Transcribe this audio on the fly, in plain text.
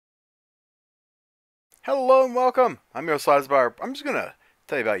Hello and welcome. I'm your elizibar. I'm just gonna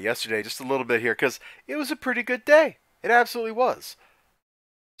tell you about yesterday just a little bit here because it was a pretty good day. It absolutely was.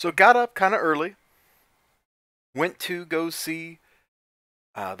 So got up kind of early, went to go see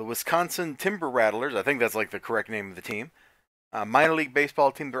the Wisconsin Timber Rattlers. I think that's like the correct name of the team. Minor league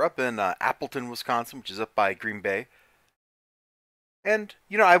baseball team. They're up in Appleton, Wisconsin, which is up by Green Bay. And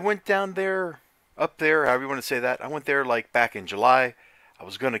I went down there, up there, however you want to say that. I went there like back in July. I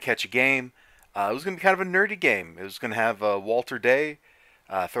was gonna catch a game. It was gonna be kind of a nerdy game. It was gonna have Walter Day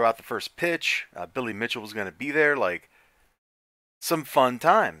throw out the first pitch. Billy Mitchell was going to be there, like some fun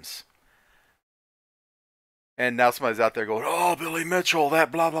times. And now somebody's out there going, "Oh, Billy Mitchell,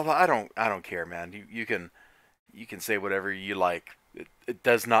 that blah blah blah." I don't care, man. You can say whatever you like. It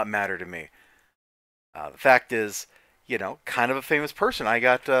does not matter to me. The fact is, kind of a famous person. I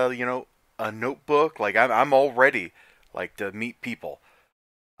got a notebook. Like I'm all ready, like to meet people.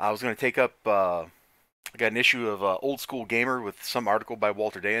 I was going to take up. I got an issue of Old School Gamer with some article by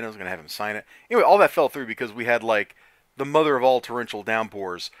Walter Day, and I was going to have him sign it. Anyway, all that fell through because we had like the mother of all torrential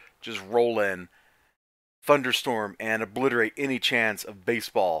downpours just roll in, thunderstorm, and obliterate any chance of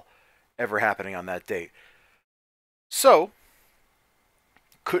baseball ever happening on that date. So,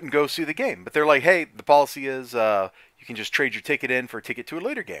 couldn't go see the game. But they're like, hey, the policy is you can just trade your ticket in for a ticket to a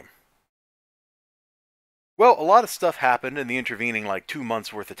later game. Well, a lot of stuff happened in the intervening like 2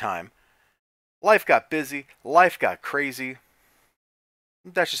 months worth of time. Life got busy, life got crazy.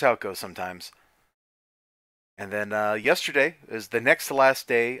 That's just how it goes sometimes. And then yesterday is the next to last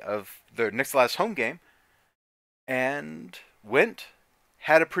day of the next to last home game, and went,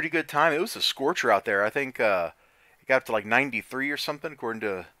 had a pretty good time. It was a scorcher out there. I think it got up to like 93 or something, according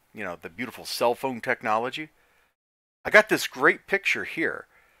to the beautiful cell phone technology. I got this great picture here.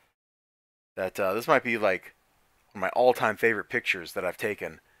 That this might be like one of my all-time favorite pictures that I've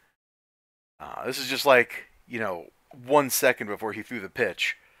taken. This is just like 1 second before he threw the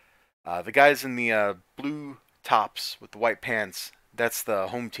pitch. The guys in the blue tops with the white pants, that's the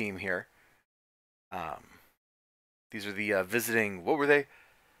home team here. Um, these are the visiting, what were they?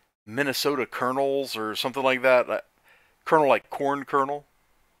 Minnesota Colonels or something like that. Colonel like corn kernel,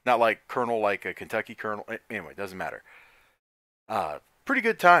 not like Colonel like a Kentucky Colonel. Anyway, doesn't matter. Pretty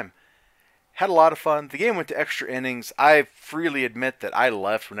good time. Had a lot of fun. The game went to extra innings. I freely admit that I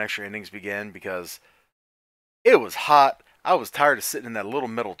left when extra innings began because it was hot. I was tired of sitting in that little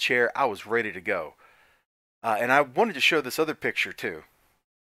metal chair. I was ready to go. And I wanted to show this other picture too,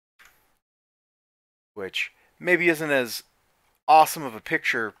 which maybe isn't as awesome of a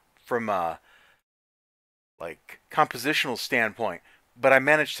picture from a like compositional standpoint, but I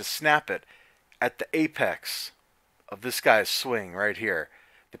managed to snap it at the apex of this guy's swing right here.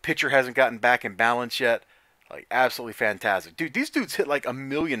 The pitcher hasn't gotten back in balance yet. Like absolutely fantastic. Dude, these dudes hit like a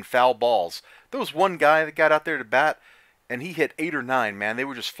million foul balls. There was one guy that got out there to bat and he hit 8 or 9, man. They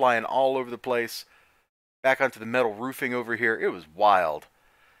were just flying all over the place. Back onto the metal roofing over here. It was wild.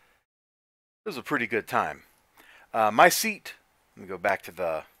 It was a pretty good time. My seat, let me go back to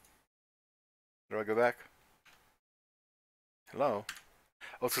the. Do I go back? Hello?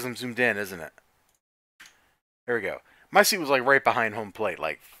 Oh, it's because I'm zoomed in, isn't it? There we go. My seat was like right behind home plate,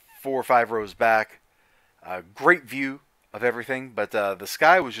 like 4 or 5 rows back. Great view of everything, but the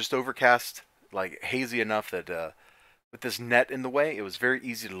sky was just overcast, like hazy enough that with this net in the way, it was very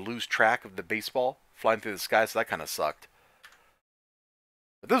easy to lose track of the baseball flying through the sky, so that kind of sucked.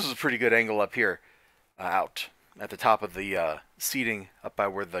 But this was a pretty good angle up here, out at the top of the seating, up by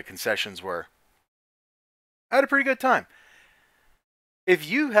where the concessions were. I had a pretty good time. If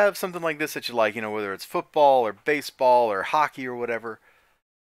you have something like this that you like, whether it's football or baseball or hockey or whatever,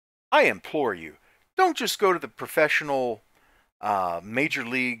 I implore you, don't just go to the professional major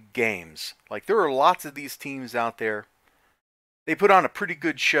league games. Like, there are lots of these teams out there. They put on a pretty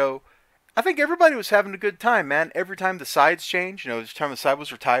good show. I think everybody was having a good time, man. Every time the sides changed, every time the side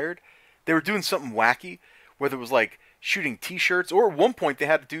was retired, they were doing something wacky, whether it was like shooting t-shirts, or at one point they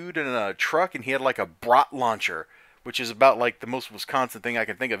had a dude in a truck and he had like a brat launcher, which is about like the most Wisconsin thing I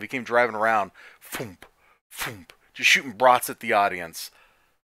can think of. He came driving around, foomp, foomp, just shooting brats at the audience.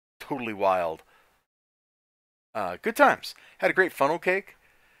 Totally wild. Good times. Had a great funnel cake.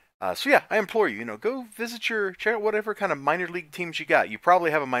 So yeah, I implore you, go check out whatever kind of minor league teams you got. You probably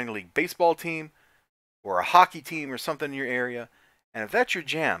have a minor league baseball team or a hockey team or something in your area. And if that's your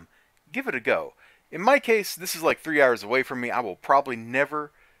jam, give it a go. In my case, this is like 3 hours away from me. I will probably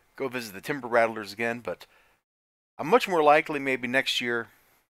never go visit the Timber Rattlers again, but I'm much more likely maybe next year,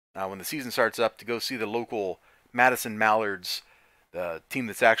 when the season starts up, to go see the local Madison Mallards, the team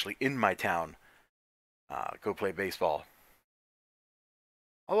that's actually in my town, go play baseball.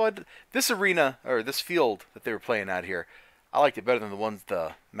 Although this arena, or this field that they were playing at here, I liked it better than the ones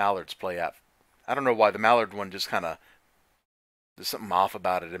the Mallards play at. I don't know why the Mallard one just kind of, there's something off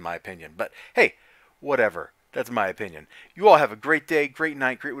about it in my opinion. But hey, whatever. That's my opinion. You all have a great day, great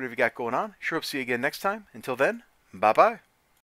night, great whatever you got going on. Sure hope to see you again next time. Until then, bye-bye.